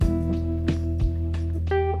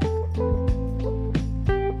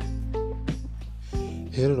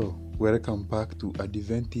Hello, welcome back to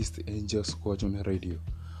Adventist Angel Squadron Radio.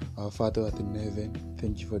 Our Father at in heaven,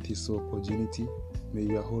 thank you for this opportunity. May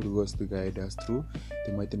your Holy Ghost guide us through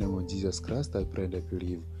the mighty name of Jesus Christ. I pray and I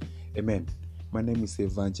believe. Amen. My name is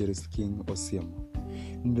Evangelist King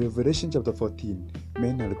Osiemo. In Revelation chapter 14,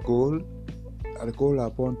 men are called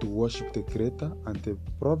upon to worship the Creator, and the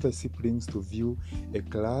prophecy brings to view a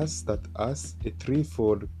class that has a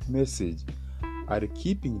threefold message: are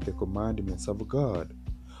keeping the commandments of God.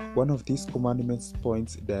 One of these commandments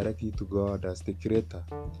points directly to God as the Creator.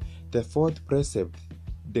 The fourth precept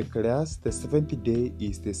declares the seventh day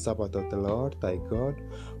is the Sabbath of the Lord thy God,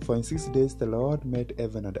 for in 6 days the Lord made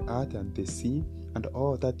heaven and earth and the sea and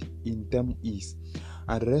all that in them is,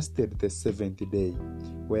 and rested the seventh day.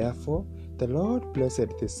 Wherefore the Lord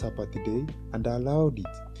blessed the Sabbath day and allowed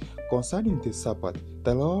it. Concerning the Sabbath,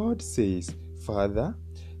 the Lord says, Father,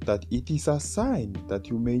 that it is a sign that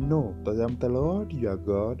you may know that I am the Lord your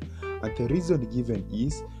God. And the reason given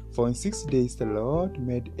is, for in 6 days the Lord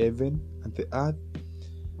made heaven and the earth,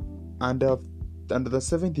 and the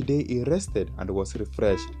seventh day he rested and was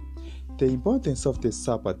refreshed. The importance of the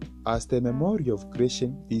Sabbath as the memory of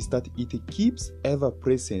creation is that it keeps ever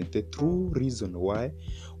present the true reason why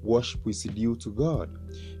worship is due to God,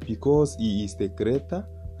 because he is the Creator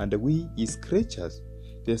and we his creatures.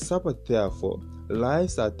 The Sabbath, therefore,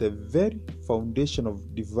 lies at the very foundation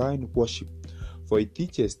of divine worship, for it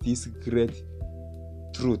teaches this great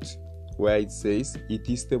truth, where it says, it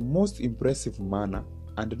is the most impressive manner,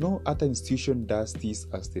 and no other institution does this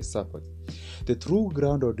as the Sabbath. The true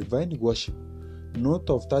ground of divine worship, not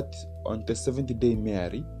of that on the seventh day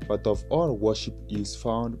merely, but of all worship, is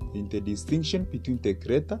found in the distinction between the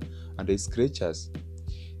Creator and his creatures.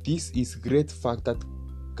 This is great fact that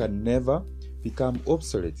can never become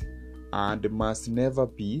obsolete and must never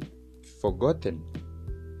be forgotten.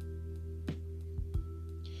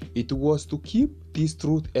 It was to keep this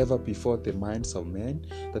truth ever before the minds of men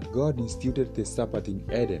that God instituted the Sabbath in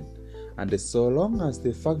Eden, and so long as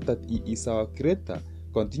the fact that He is our Creator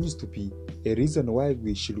continues to be a reason why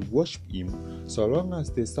we should worship Him, so long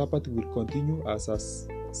as the Sabbath will continue as a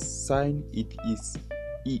sign it is,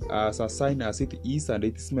 as it is, and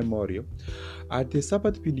it is memorial. Had the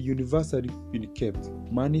Sabbath been universally been kept,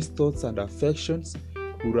 man's thoughts and affections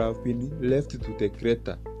would have been left to the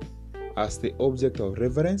Creator as the object of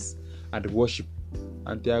reverence and worship,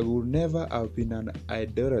 and there would never have been an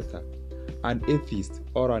idolater, an atheist,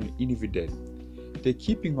 or an infidel. The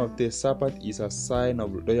keeping of the Sabbath is a sign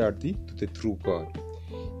of loyalty to the true God,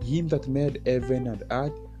 Him that made heaven and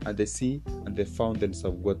earth and the sea and the fountains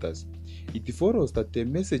of waters. It follows that the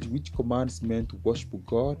message which commands men to worship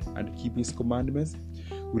God and keep His commandments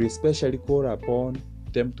will especially call upon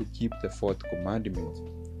them to keep the fourth commandment.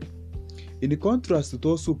 In contrast to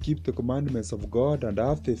those who keep the commandments of God and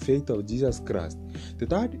have the faith of Jesus Christ, the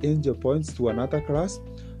third angel points to another class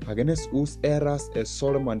against whose errors a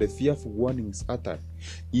solemn and a fearful warning is uttered.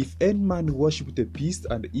 If any man worship the beast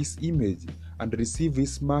and his image, and receive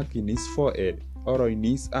his mark in his forehead or in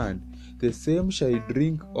his hand, the same shall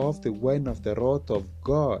drink of the wine of the wrath of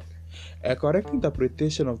God. A correct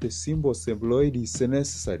interpretation of the symbols employed is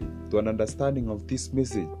necessary to an understanding of this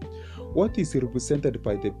message. What is represented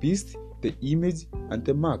by the beast, the image, and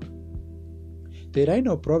the mark? The line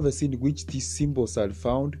of prophecy in which these symbols are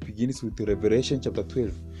found begins with Revelation chapter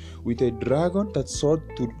 12, with a dragon that sought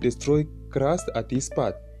to destroy Christ at his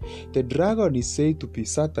path. The dragon is said to be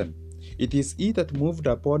Satan. It is he that moved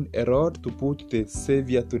upon a rod to put the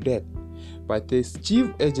Savior to death. But the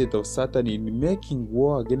chief agent of Satan in making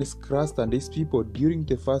war against Christ and his people during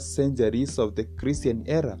the first centuries of the Christian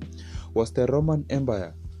era was the Roman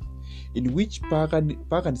Empire, in which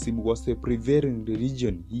paganism was the prevailing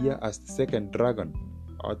religion here as the second dragon,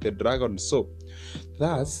 or the dragon soul.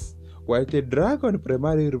 Thus, while the dragon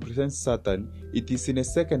primarily represents Satan, it is in a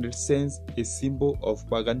second sense a symbol of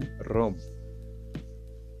pagan Rome.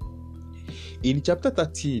 In chapter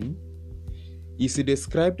 13, is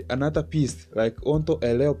described another beast like unto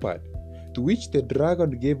a leopard, to which the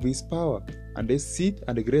dragon gave his power, and a seat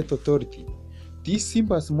and great authority. This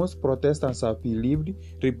symbol, as most Protestants have believed,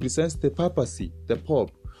 represents the papacy, the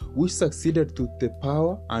Pope, which succeeded to the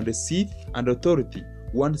power and the seat and authority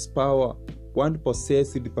once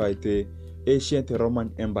possessed by the ancient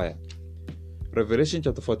Roman Empire. Revelation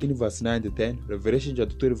chapter 14 verse 9 to 10, Revelation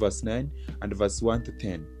chapter 12 verse 9 and verse 1 to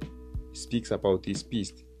 10 speaks about this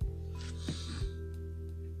beast.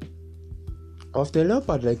 Of the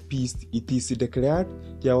leopard-like beast, it is declared,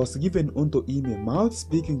 there was given unto him a mouth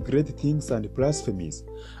speaking great things and blasphemies,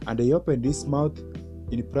 and he opened his mouth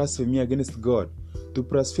in blasphemy against God, to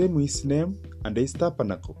blaspheme his name and his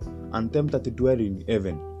tabernacle, and them that dwell in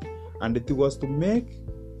heaven. And it was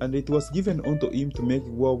given unto him to make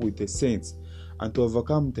war with the saints, and to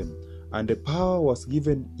overcome them. And the power was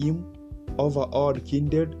given him over all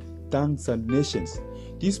kindred, tongues, and nations.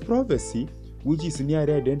 This prophecy, which is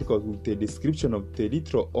nearly identical with the description of the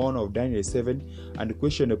literal honor of Daniel 7 and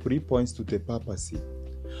question 3, points to the papacy.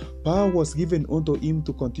 Power was given unto him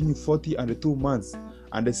to continue 42 months,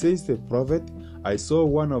 and says the prophet, I saw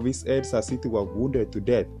one of his heads as it were wounded to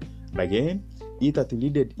death. And again, he that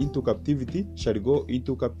leadeth into captivity shall go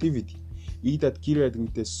into captivity. He that killeth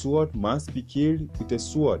with a sword must be killed with a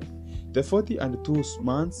sword. The 42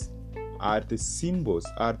 months are the symbols,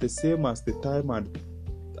 are the same as the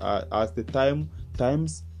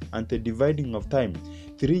times and the dividing of time,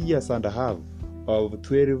 3 years and a half of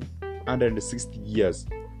 1260 years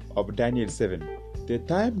of Daniel 7, the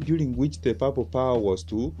time during which the papal power was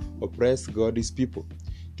to oppress God's people.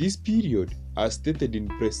 This period, as stated in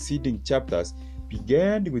preceding chapters,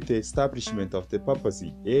 began with the establishment of the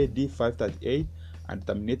papacy AD 538 and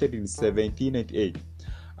terminated in 1798.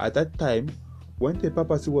 At that time, when the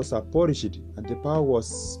papacy was abolished and the power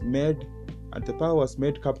was made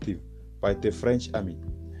captive by the French army,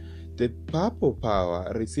 the papal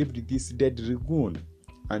power received this deadly wound,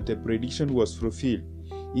 and the prediction was fulfilled.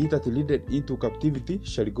 He that leadeth into captivity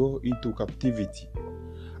shall go into captivity.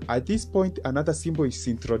 At this point, another symbol is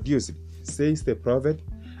introduced. Says the prophet,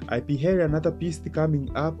 I beheld another beast coming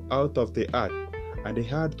up out of the earth, and it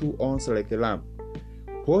had 2 horns like a lamb.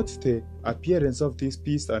 Both the appearance of this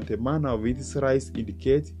beast and the manner of its rise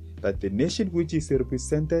indicate that the nation which is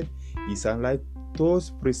represented is unlike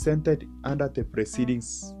those presented under the preceding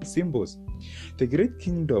symbols. The great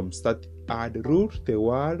kingdoms that had ruled the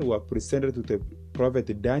world were presented to the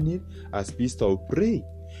prophet Daniel as beasts of prey,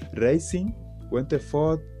 rising when the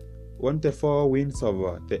four winds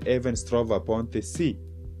of the heavens drove upon the sea,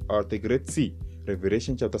 or the great sea.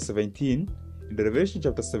 Revelation chapter 17. In Revelation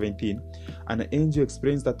chapter 17, an angel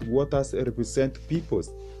explains that waters represent peoples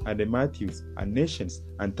and the multitudes and nations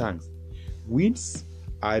and tongues. Winds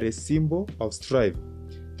are a symbol of strife.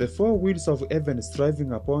 The 4 winds of heaven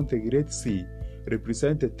striving upon the great sea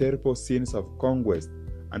represent the terrible sins of conquest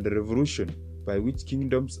and revolution by which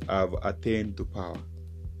kingdoms have attained to power.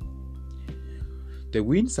 The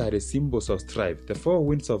winds are the symbols of strife. The 4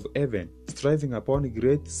 winds of heaven striving upon the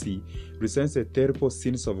great sea represents the terrible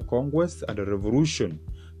sins of conquest and revolution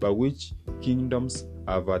by which kingdoms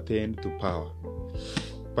have attained to power.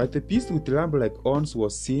 But the beast with lamb-like horns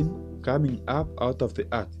was seen coming up out of the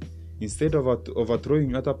earth. Instead of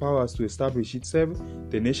overthrowing other powers to establish itself,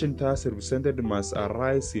 the nation thus represented must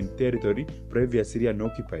arise in territory previously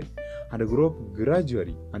unoccupied and grow up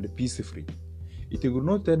gradually and peacefully. It would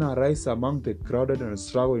not then arise among the crowded and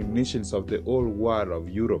struggling nations of the old world of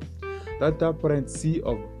Europe, that apparent sea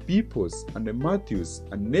of peoples and the multitudes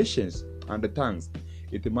and nations and the tongues.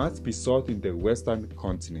 It must be sought in the western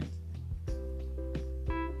continent.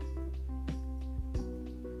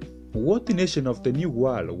 What nation of the New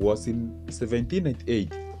World was in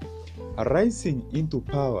 1798 arising into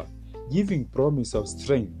power, giving promise of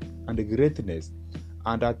strength and greatness,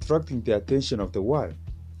 and attracting the attention of the world?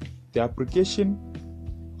 The application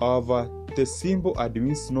of the symbol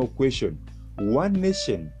admits no question. One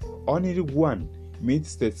nation, only one,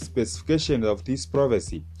 meets the specification of this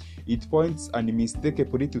prophecy. It points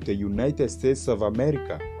unmistakably to the United States of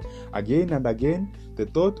America. Again and again, the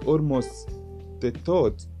thought almost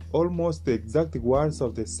the exact words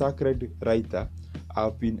of the sacred writer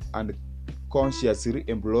have been unconsciously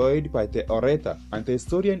employed by the orator and the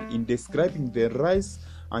historian in describing the rise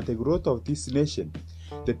and the growth of this nation.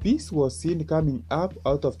 The beast was seen coming up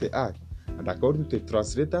out of the earth, and according to the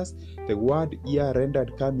translators, the word here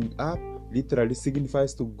rendered coming up literally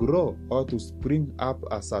signifies to grow or to spring up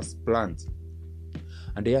as a plant.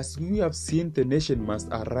 And as we have seen, the nation must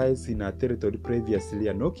arise in a territory previously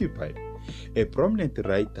unoccupied. A prominent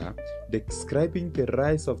writer describing the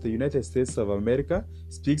rise of the United States of America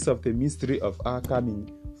speaks of the mystery of our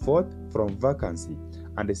coming forth from vacancy,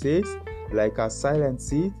 and says, like a silent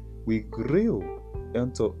seed, we grew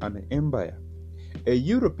into an empire. A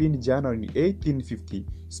European journal in 1850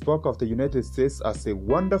 spoke of the United States as a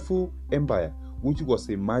wonderful empire which was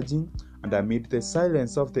emerging, and amid the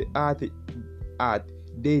silence of the earth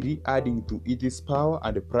daily adding to its power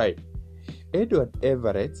and pride. Edward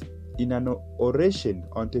Everett, in an oration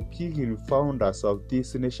on the pilgrim founders of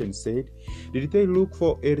this nation, said, "Did they look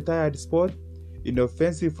for a retired spot,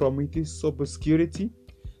 inoffensive from its obscurity,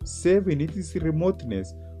 save in its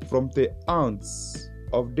remoteness from the haunts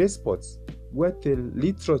of despots, where the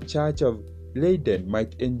literal church of laden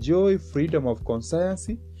might enjoy freedom of conscience?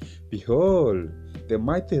 Behold, the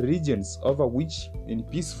mighty regions over which in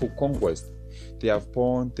peaceful conquest they have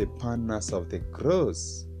borne the banners of the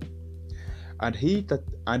cross. And he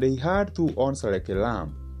had 2 horns like a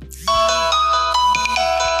lamb.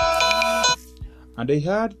 And they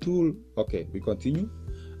had 2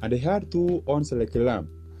 horns like a lamb.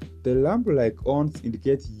 The lamb-like horns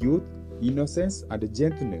indicate youth, innocence, and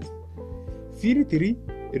gentleness. Fig 3,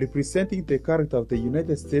 representing the character of the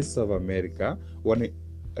United States of America, when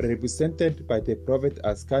represented by the prophet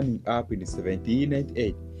as coming up in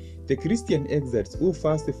 1798. The Christian exiles who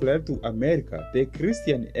first fled to America,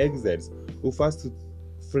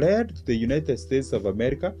 fled to the United States of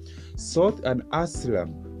America, sought an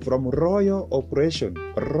asylum from royal oppression,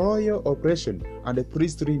 and the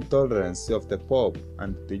priestly intolerance of the Pope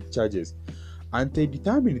and the churches, and they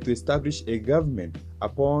determined to establish a government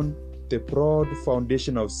upon the broad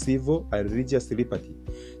foundation of civil and religious liberty.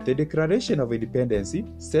 The Declaration of Independence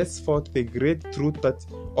sets forth the great truth that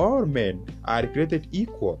all men are created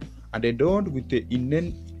equal and endowed with the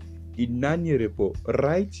inalienable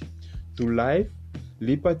right to life,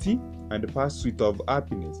 liberty, and pursuit of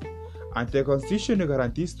happiness. And the Constitution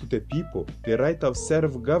guarantees to the people the right of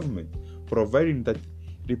self-government, providing that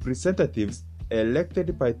representatives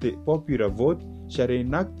elected by the popular vote shall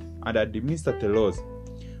enact and administer the laws.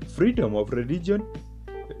 Freedom of religious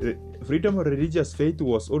faith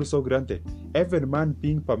was also granted, every man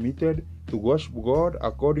being permitted to worship God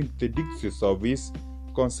according to the dictates of his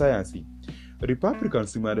conscience.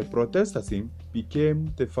 Republicanism and Protestantism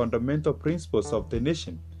became the fundamental principles of the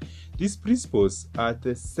nation. These principles are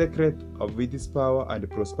the secret of its power and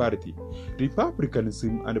prosperity.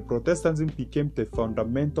 Republicanism and Protestantism became the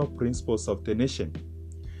fundamental principles of the nation.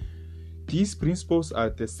 These principles are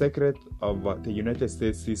the secret of the United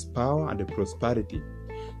States' power and prosperity.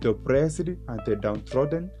 The oppressed and the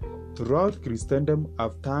downtrodden throughout Christendom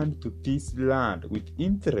have turned to this land with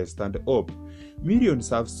interest and hope. Millions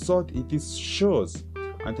have sought its shores,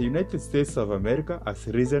 and the United States of America has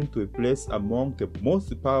risen to a place among the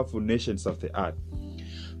most powerful nations of the earth.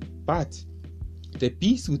 But the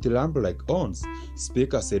beast with the lamb-like horns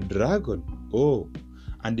spake as a dragon,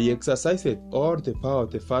 and he exercised all the power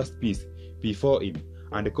of the first beast before him,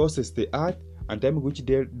 and causes the earth and them which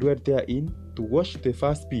dwell therein to worship the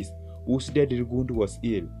first beast, whose deadly wound was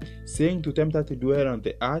ill, saying to them that dwell on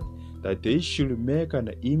the earth that they should make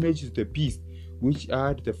an image to the beast which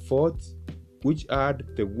had the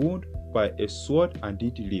wound by a sword and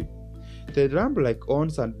did live. The lamb-like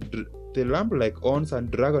horns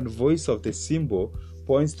and dragon voice of the symbol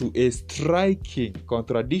points to a striking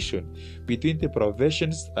contradiction between the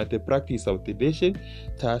professions and the practice of the nation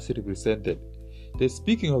thus represented. The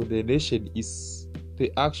speaking of the nation is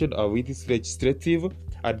the action of its legislative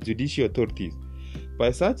and judicial authorities.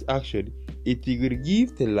 By such action, it will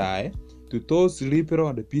give the lie to those liberal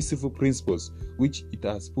and peaceful principles which it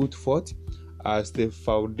has put forth as the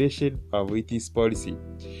foundation of its policy.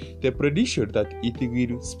 The prediction that it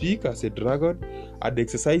will speak as a dragon and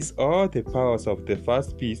exercise all the powers of the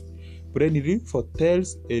first beast plainly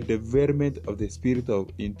foretells a development of the spirit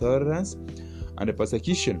of intolerance and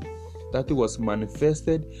persecution that was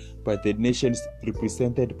manifested by the nations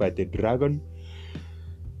represented by the dragon.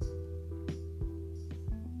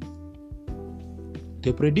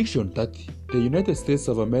 The prediction that the United States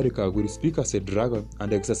of America will speak as a dragon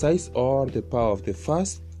and exercise all the power of the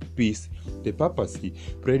first beast, the papacy,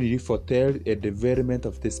 plainly foretells a development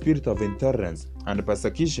of the spirit of intolerance and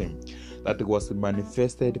persecution that was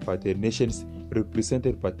manifested by the nations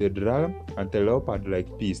represented by the dragon and the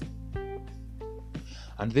leopard-like beast.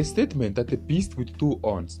 And the statement that the beast with 2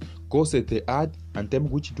 horns caused the earth and them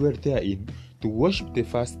which dwell therein to worship the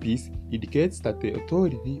first beast indicates that the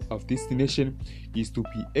authority of this nation is to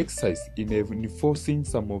be exercised in enforcing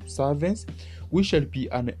some observance which shall be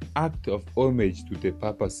an act of homage to the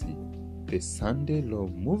papacy, the Sunday Law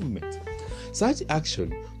movement. Such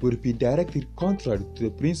action will be directly contrary to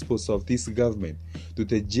the principles of this government, to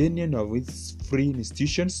the genuine of its free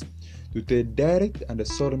institutions, to the direct and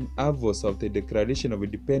solemn avowals of the Declaration of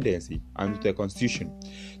Independence and to the Constitution.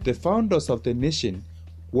 The founders of the nation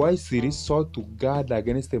wisely sought to guard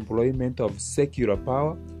against the employment of secular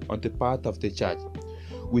power on the part of the church,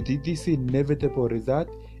 with its inevitable result,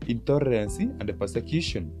 intolerance and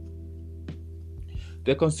persecution.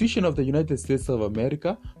 The Constitution of the United States of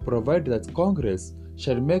America provides that Congress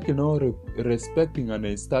shall make no respecting an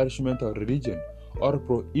establishment of religion or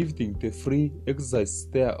prohibiting the free exercise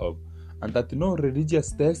thereof, and that no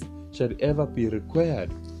religious text shall ever be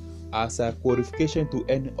required as a qualification to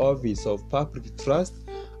any office of public trust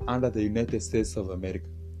under the United States of America.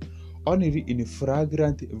 Only in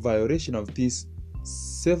flagrant violation of these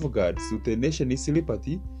safeguards to the nation's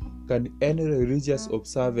liberty can any religious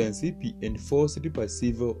observance be enforced by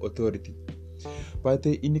civil authority. But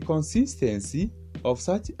the inconsistency of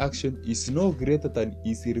such action is no greater than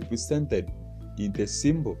is represented in the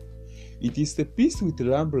symbol. It is the beast with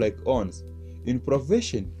lamb-like horns, in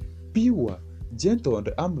profession pure, gentle,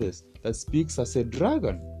 and harmless, that speaks as a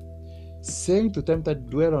dragon, saying to them that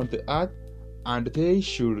dwell on the earth, and they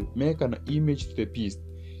should make an image to the beast.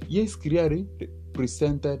 Yes, clearly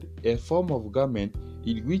presented a form of government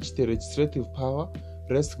in which the legislative power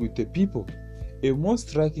rests with the people, a most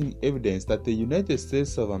striking evidence that the United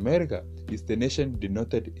States of America is the nation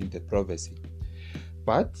denoted in the prophecy.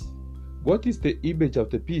 But what is the image of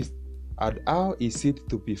the beast, and how is it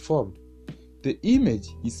to be formed? The image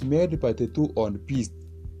is made by the two-horned beast,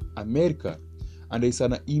 America, and is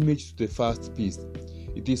an image to the first beast.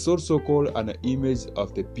 It is also called an image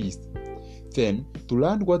of the beast. Then, to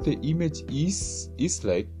learn what the image is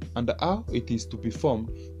like and how it is to be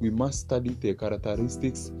formed, we must study the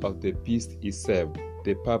characteristics of the beast itself,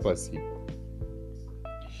 the papacy.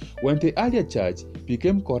 When the earlier church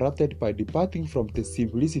became corrupted by departing from the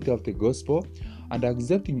simplicity of the gospel and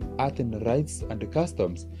accepting earthly rites and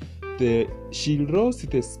customs, she rose to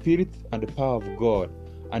the spirit and the power of God,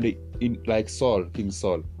 and like Saul, King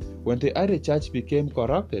Saul. When the early church became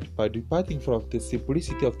corrupted by departing from the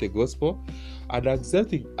simplicity of the gospel and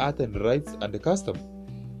accepting earthly rites and custom,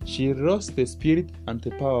 she lost the spirit and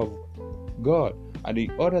the power of God, and in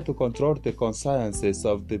order to control the consciences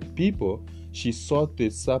of the people, she sought the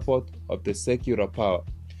support of the secular power.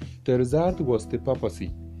 The result was the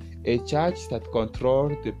papacy, a church that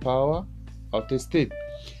controlled the power of the state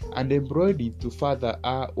and employed it to further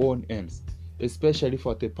her own ends, especially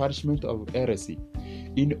for the punishment of heresy.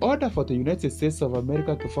 In order for the United States of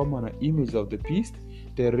America to form an image of the beast,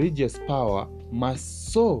 the religious power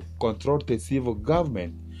must so control the civil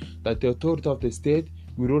government that the authority of the state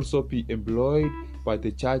will also be employed by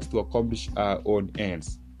the church to accomplish her own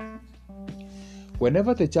ends.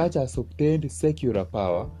 Whenever the church has obtained secular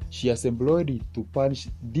power, she has employed it to punish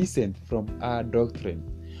dissent from her doctrine.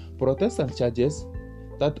 Protestant churches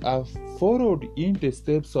that have followed in the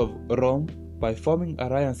steps of Rome by forming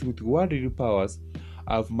alliance with worldly powers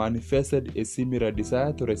have manifested a similar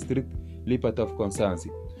desire to restrict liberty of conscience.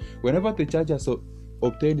 Whenever the church has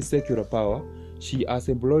obtained secular power, she has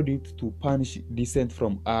employed it to punish dissent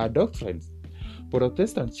from her doctrines.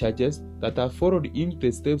 Protestant churches that have followed in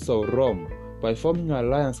the steps of Rome by forming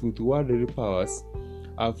alliance with worldly powers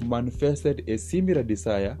have manifested a similar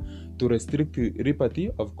desire to restrict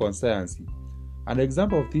liberty of conscience. An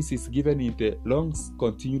example of this is given in the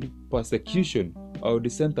long-continued persecution of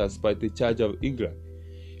dissenters by the Church of England.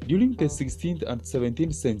 During the 16th and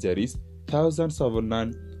 17th centuries, thousands of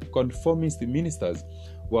non-conformist ministers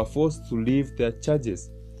were forced to leave their churches,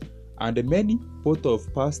 and many, both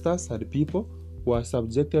of pastors and people, were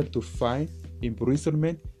subjected to fine,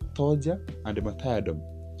 imprisonment, torture, and martyrdom.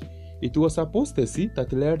 It was apostasy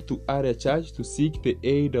that led the early church to seek the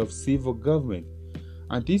aid of civil government,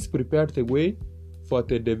 and this prepared the way for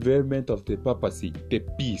the development of the papacy, the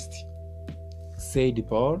beast. Said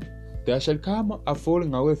Paul, there shall come a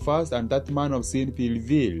falling away first, and that man of sin be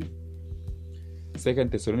revealed. 2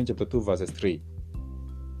 Thessalonians chapter 2, verses 3.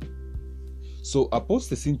 So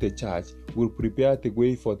apostasy in the church will prepare the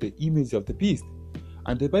way for the image of the beast.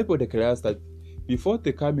 And the Bible declares that before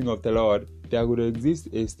the coming of the Lord, there will exist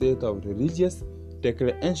a state of religious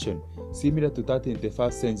declension similar to that in the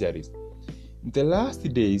first centuries. In the last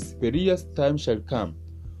days, perilous time shall come,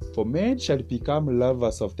 for men shall become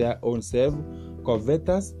lovers of their own self,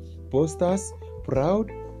 covetous, boasters,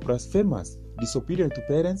 proud, blasphemous, disobedient to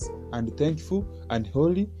parents, unthankful,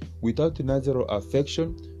 unholy, without natural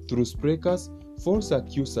affection, truth breakers, false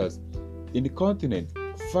accusers, incontinent,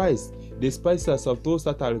 vice, despisers of those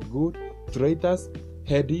that are good, traitors,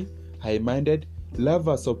 heady, high-minded,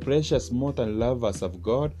 lovers of pleasures more than lovers of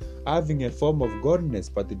God, having a form of godliness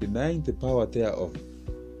but denying the power thereof.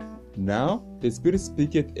 Now the Spirit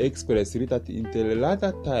speaketh expressly that in the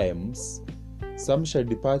latter times some shall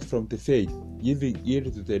depart from the faith, giving ear to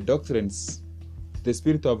the doctrines, the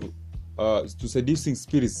spirit of to seducing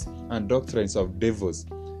spirits and doctrines of devils.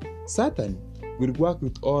 Satan will work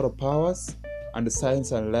with all powers and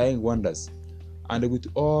signs and lying wonders, and with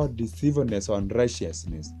all deceivableness and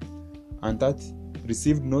unrighteousness, and that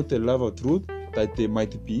received not the love of truth, that they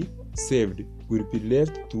might be saved, will be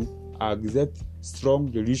left to accept strong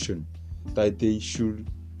delusion, that they should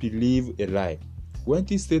believe a lie. When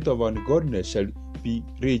this state of ungodliness shall be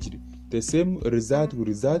reached, the same result will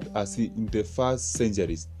result as in the first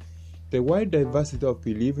centuries. The wide diversity of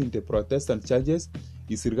belief in the Protestant churches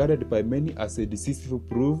is regarded by many as a decisive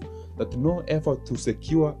proof that no effort to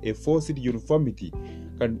secure a forced uniformity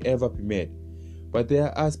can ever be made. But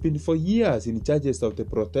there has been for years in churches of the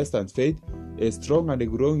Protestant faith a strong and a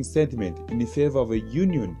growing sentiment in favor of a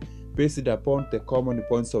union based upon the common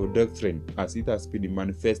points of doctrine, as it has been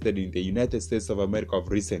manifested in the United States of America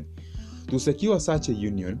of recent. To secure such a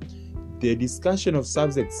union, the discussion of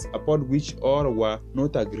subjects upon which all were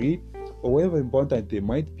not agreed, however important they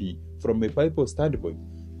might be from a Bible standpoint,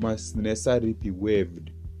 must necessarily be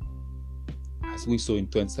waived, as we saw in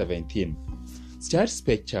 2017. Charles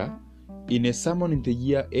Spurgeon, in a sermon in the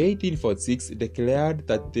year 1846, declared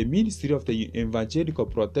that the ministry of the evangelical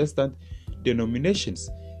Protestant denominations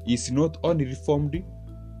is not only reformed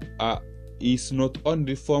all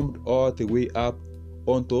the way up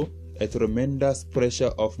onto a tremendous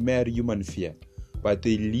pressure of mere human fear, but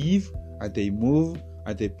they live and they move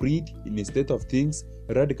and they breathe in a state of things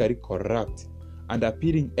radically corrupt and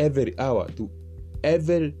appealing every hour to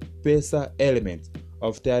every baser element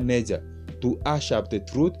of their nature to ush up the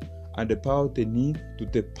truth and bow the knee to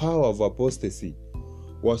the power of apostasy.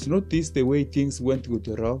 Was not this the way things went with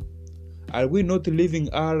Rome? Are we not living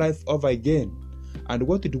our life over again? And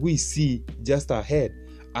what did we see just ahead?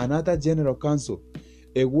 Another general council,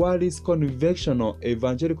 a worldly conventional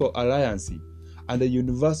evangelical alliance, and a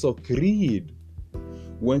universal creed.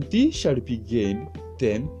 When this shall be gained,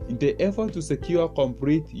 then, in the effort to secure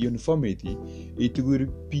complete uniformity, it will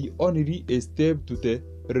be only a step to the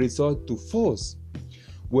resort to force.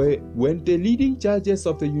 When the leading churches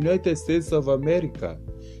of the United States of America,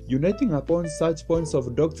 uniting upon such points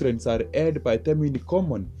of doctrines are held by them in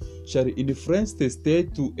common, shall influence the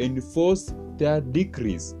state to enforce their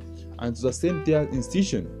decrees and to sustain their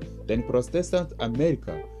institution, then Protestant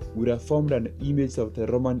America would have formed an image of the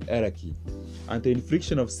Roman hierarchy, and the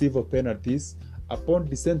infliction of civil penalties upon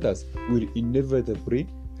dissenters will inevitably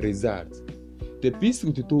result. The peace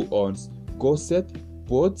with two horns, Goset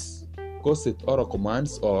or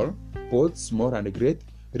commands all, both small and great,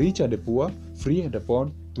 rich and poor, free and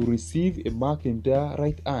bond, to receive a mark in their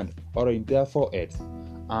right hand or in their forehead,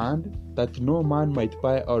 and that no man might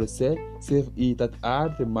buy or sell save he that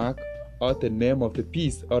had the mark or the name of the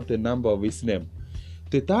beast or the number of his name.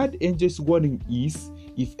 The third angel's warning is,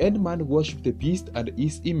 if any man worship the beast and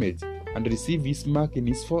his image, and receive his mark in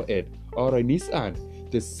his forehead or in his hand,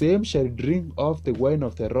 the same shall drink of the wine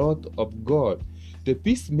of the wrath of God. The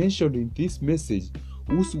beast mentioned in this message,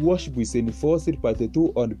 whose worship is enforced by the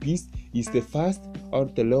two-horned beast, is the first or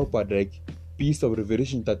the leopard-like beast of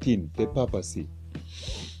Revelation 13, the papacy.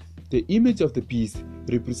 The image of the beast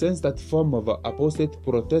represents that form of apostate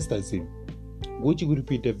Protestantism, which will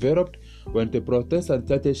be developed when the Protestant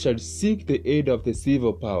churches shall seek the aid of the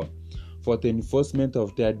civil power for the enforcement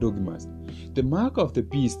of their dogmas. The mark of the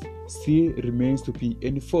beast still remains to be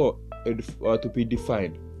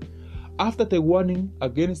defined. After the warning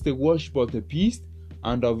against the worship of the beast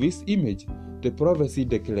and of his image, the prophecy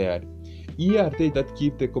declared, "Ye are they that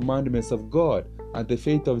keep the commandments of God and the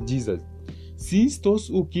faith of Jesus." Since those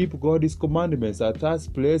who keep God's commandments are thus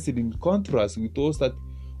placed in contrast with those that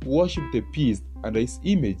worship the beast and his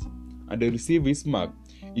image and receive his mark,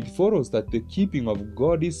 it follows that the keeping of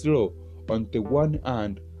God's law on the one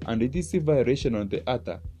hand and its violation on the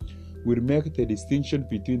other will make the distinction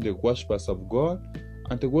between the worshippers of God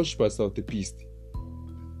and the worshippers of the beast.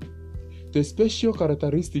 The special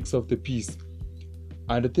characteristics of the beast,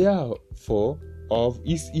 and therefore of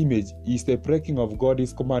his image, is the breaking of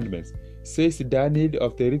God's commandments, says Daniel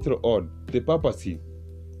of the little horn, the papacy.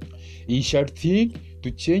 He shall think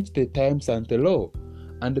to change the times and the law,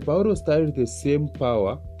 and Paul styled the same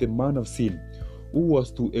power the man of sin, who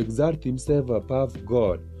was to exalt himself above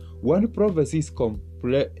God. One prophecy is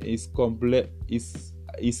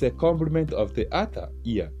a complement of the other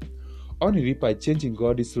here. Only by changing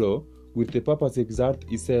God's law will the purpose exalt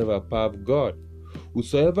itself above God.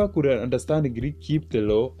 Whosoever could understand Greek keep the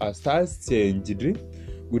law as thus changed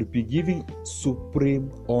will be giving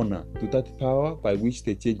supreme honor to that power by which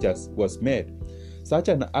the change was made. Such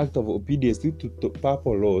an act of obedience to the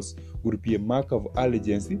papal laws would be a mark of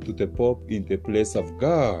allegiance to the Pope in the place of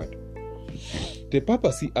God. The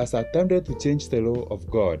papacy has attempted to change the law of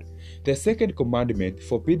God. The second commandment,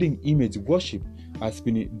 forbidding image worship, has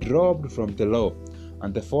been dropped from the law,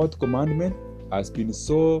 and the fourth commandment has been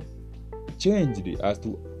so changed as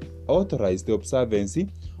to authorize the observance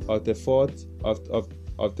of the fourth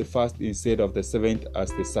of the fast instead of the seventh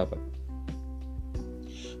as the Sabbath.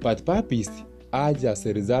 But papists urge as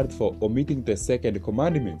a result for omitting the second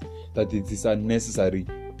commandment that it is unnecessary,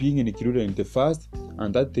 being included in the first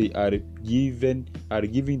and that they are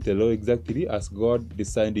giving the law exactly as God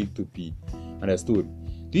designed it to be understood.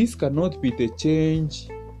 This cannot be the change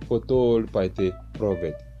foretold by the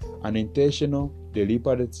prophet. An intentional,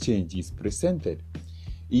 deliberate change is presented.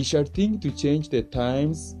 He shall think to change the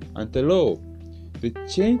times and the law. The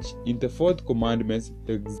change in the fourth commandment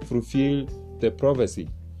fulfill the prophecy.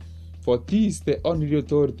 For this, the only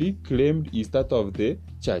authority claimed is that of the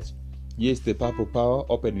church. Yes, the papal power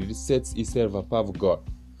openly sets itself above God.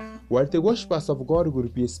 While the worshippers of God will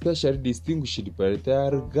be especially distinguished by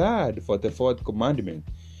their regard for the fourth commandment,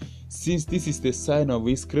 since this is the sign of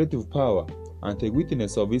his creative power and the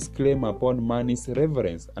witness of his claim upon man's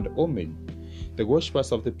reverence and homage. The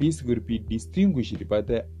worshippers of the beast will be distinguished by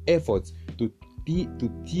their efforts to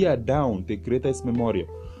tear down the greatest memorial,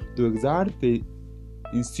 to exalt the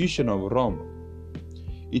institution of Rome.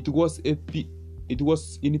 It was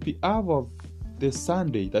in behalf of the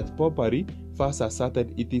Sunday that Popery first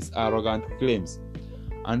asserted its arrogant claims,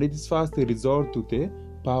 and its first resort to the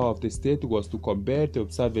power of the state was to compare the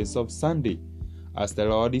observance of Sunday as the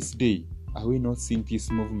Lord's Day. Are we not seeing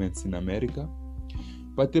these movements in America?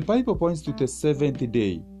 But the Bible points to the seventh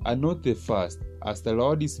day and not the first as the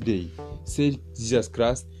Lord's Day. Said Jesus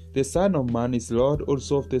Christ, the Son of Man is Lord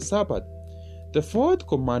also of the Sabbath. The fourth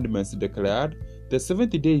commandment declared, the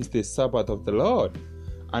seventh day is the Sabbath of the Lord.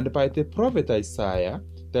 And by the prophet Isaiah,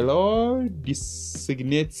 the Lord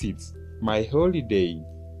designates it, my holy day.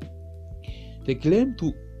 The claim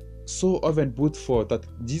to so often put forth that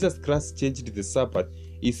Jesus Christ changed the Sabbath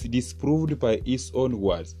is disproved by his own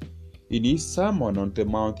words. In his Sermon on the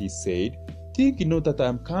Mount he said, think not that I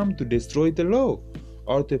am come to destroy the law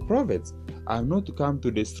or the prophets. I am not come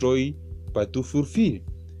to destroy but to fulfill.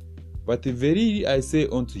 But verily I say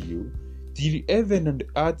unto you, till heaven and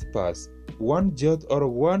earth pass, one jot or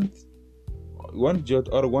one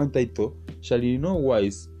tittle shall in no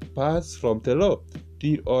wise pass from the law,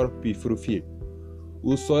 till all be fulfilled.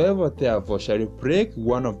 Whosoever therefore shall break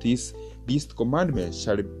one of these commandments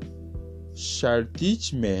shall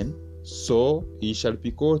teach men, so he shall be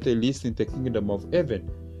called the least in the kingdom of heaven.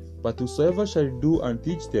 But whosoever shall do and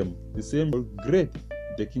teach them, the same will be great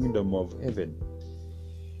in the kingdom of heaven.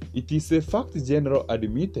 It is a fact generally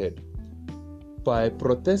admitted by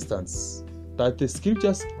Protestants that the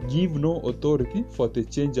scriptures give no authority for the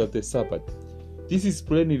change of the Sabbath. This is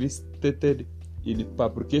plainly stated in a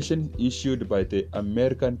publication issued by the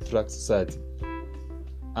American Tract Society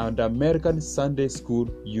and American Sunday School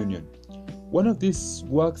Union. One of these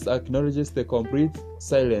works acknowledges the complete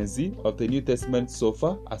silence of the New Testament so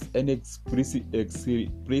far as any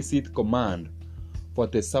explicit command for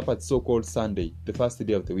the Sabbath, so-called Sunday, the first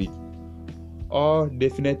day of the week, or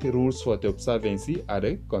definite rules for the observance are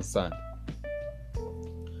concerned.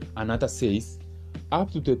 Another says, up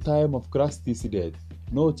to the time of Christ's death,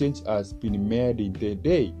 no change has been made in the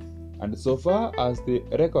day, and so far as the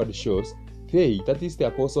record shows, they, that is the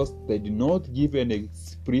apostles, they did not give an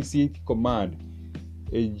explicit command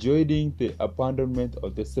enjoining the abandonment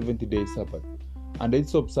of the seventh-day Sabbath and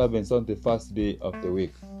its observance on the first day of the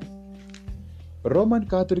week. Roman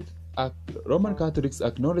Catholics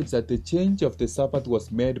acknowledge that the change of the Sabbath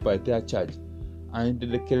was made by their church, and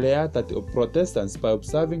declare that the Protestants, by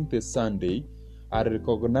observing the Sunday, are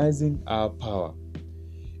recognizing our power.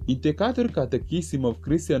 In the Catholic Catechism of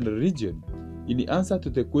Christian Religion, in answer to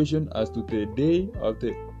the question as to the day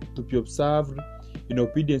to be observed in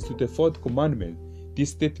obedience to the fourth commandment, this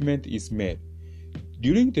statement is made.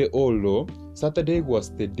 During the Old Law, Saturday was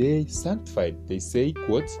the day sanctified, they say,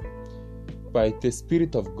 quote, by the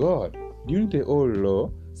Spirit of God. During the Old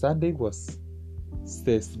Law, Sunday was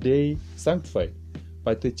the day sanctified,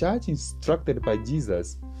 but the church, instructed by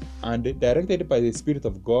Jesus and directed by the Spirit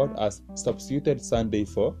of God, has substituted Sunday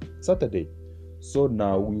for Saturday. So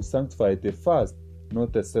now we sanctify the first,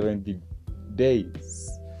 not the 70 days.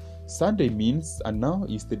 Sunday means, and now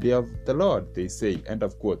is the day of the Lord, they say, end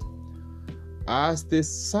of quote. As the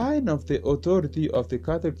sign of the authority of the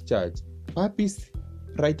Catholic Church, Papist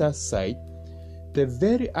writers cite the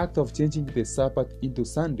very act of changing the Sabbath into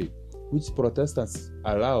Sunday, which Protestants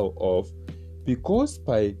allow of, because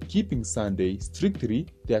by keeping Sunday strictly,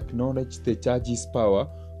 they acknowledge the Church's power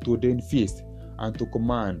to ordain feasts and to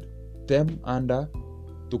command them under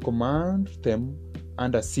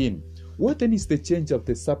sin. What then is the change of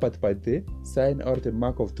the Sabbath by the sign or the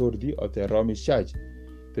mark of authority of the Roman Church,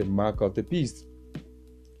 the mark of the beast?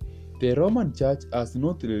 The Roman Church has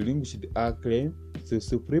not relinquished her claim to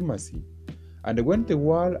supremacy, and when the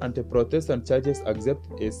world and the Protestant churches accept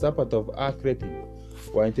a Sabbath of our creating,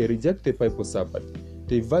 while they reject the Bible Sabbath,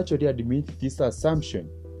 they virtually admit this assumption.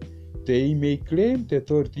 They may claim the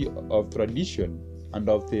authority of tradition, and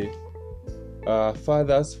of the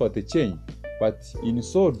fathers for the change, but in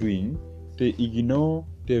so doing, they ignore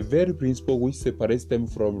the very principle which separates them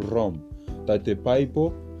from Rome, that the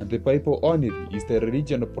Bible and the Bible only is the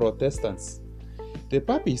religion of Protestants. The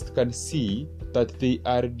papists can see that they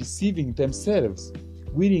are deceiving themselves,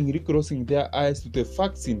 willingly closing their eyes to the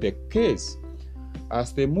facts in the case.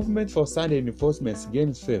 As the movement for Sunday enforcement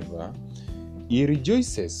gains favor, he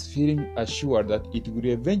rejoices, feeling assured that it will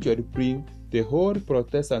eventually bring the whole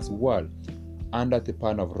Protestant world under the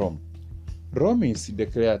ban of Rome. Romans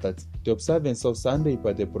declare that the observance of Sunday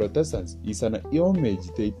by the Protestants is an homage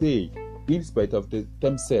they pay, in spite of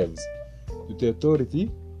themselves, to the authority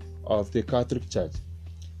of the Catholic Church.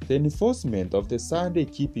 The enforcement of the Sunday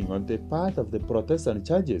keeping on the part of the Protestant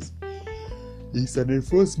churches is an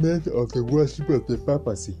enforcement of the worship of the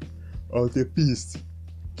papacy, of the priests.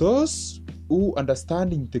 Those who,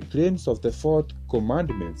 understanding the claims of the fourth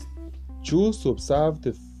commandment, choose to observe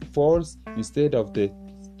the false instead of the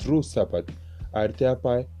true Sabbath, are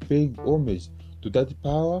thereby paying homage to that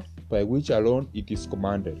power by which alone it is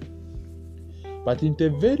commanded. But in the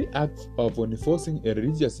very act of enforcing a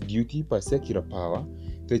religious duty by secular power,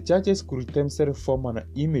 the churches could themselves form an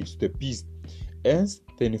image to the beast. Hence,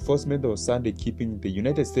 the enforcement of Sunday keeping in the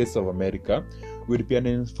United States of America will be an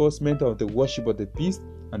enforcement of the worship of the beast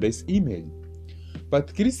and its image.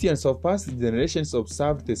 But Christians of past generations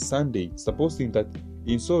observed the Sunday, supposing that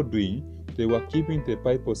in so doing they were keeping the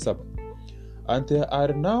Bible Sabbath. And there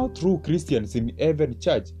are now true Christians in every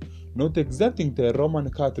church, not exacting the Roman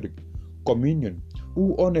Catholic communion,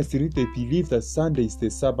 who honestly they believe that Sunday is the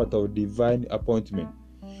Sabbath of divine appointment.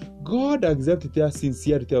 God accepts their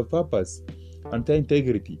sincerity of purpose and their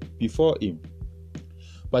integrity before Him.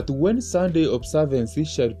 But when Sunday observance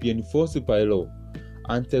shall be enforced by law,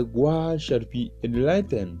 and the world shall be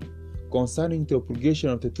enlightened concerning the obligation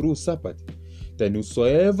of the true Sabbath, then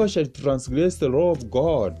whosoever shall transgress the law of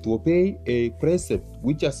God to obey a precept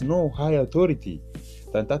which has no higher authority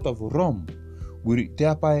than that of Rome will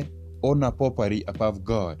thereby honor popery above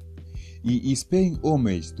God. He is paying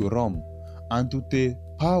homage to Rome and to the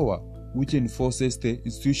power which enforces the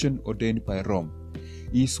institution ordained by Rome.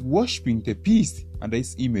 He is worshipping the beast and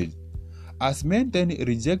its image. As men then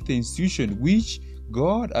reject the institution which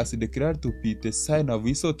God has declared to be the sign of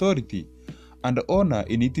His authority, and honor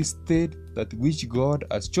in its stead that which God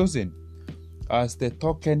has chosen as the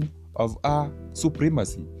token of our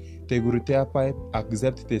supremacy, they will thereby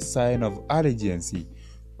accept the sign of allegiance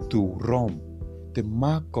to Rome, the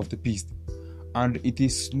mark of the beast. And it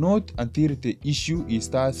is not until the issue is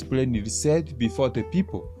thus plainly set before the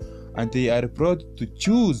people, and they are brought to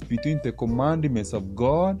choose between the commandments of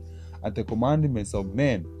God and the commandments of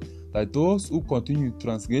men, that those who continue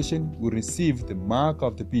transgression will receive the mark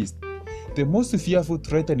of the beast. The most fearful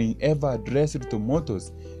threatening ever addressed to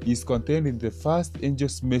mortals is contained in the first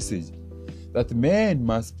angel's message, that man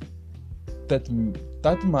must. The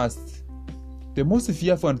most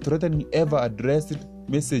fearful and threatening ever addressed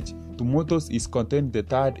message to mortals is contained in the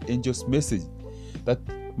third angel's message, that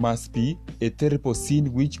must be a terrible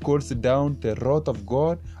sin which calls down the wrath of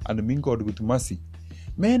God and mingled with mercy.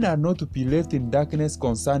 Men are not to be left in darkness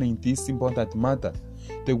concerning this important matter.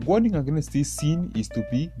 The warning against this sin is to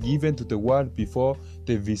be given to the world before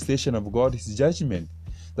the visitation of God's judgment,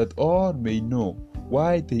 that all may know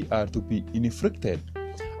why they are to be inflicted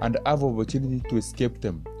and have opportunity to escape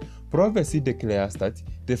them. Prophecy declares that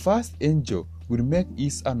the first angel will make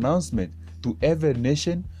his announcement to every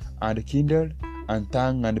nation and kindred and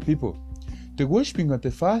tongue and people. The worshipping of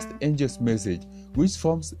the first angel's message, which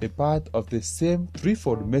forms a part of the same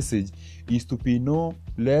threefold message, is to be no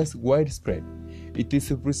less widespread. It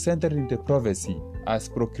is represented in the prophecy as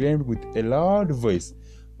proclaimed with a loud voice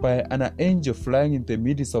by an angel flying in the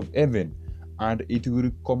midst of heaven, and it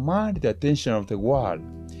will command the attention of the world.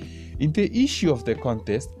 In the issue of the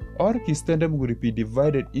contest, all Christendom will be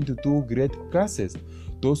divided into two great classes: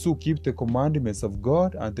 those who keep the commandments of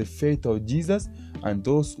God and the faith of Jesus, and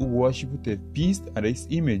those who worship the beast and his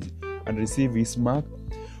image and receive his mark.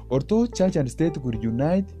 Although church and state will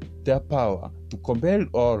unite their power to compel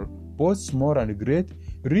all, both small and great,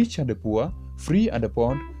 rich and poor, free and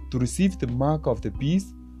bond, to receive the mark of the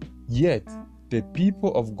beast, yet the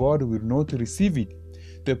people of God will not receive it.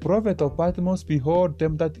 The prophet of Patmos beheld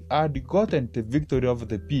them that had gotten the victory over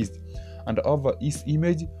the beast, and over his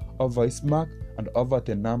image, over his mark, and over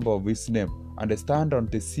the number of his name, and stand on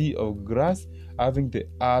the sea of grass, having the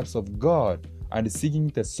arms of God, and singing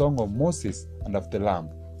the song of Moses and of the Lamb.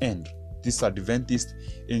 And this Adventist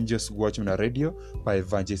Angels Watchman Radio by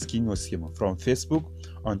Evangelist King Osiemo from Facebook,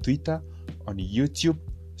 on Twitter, on YouTube.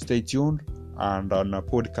 Stay tuned, and on a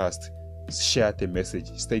podcast. share the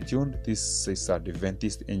message. Stay tuned. This is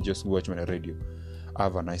Adventist Angels Watchman Radio.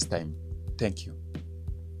 Have a nice time. Thank you.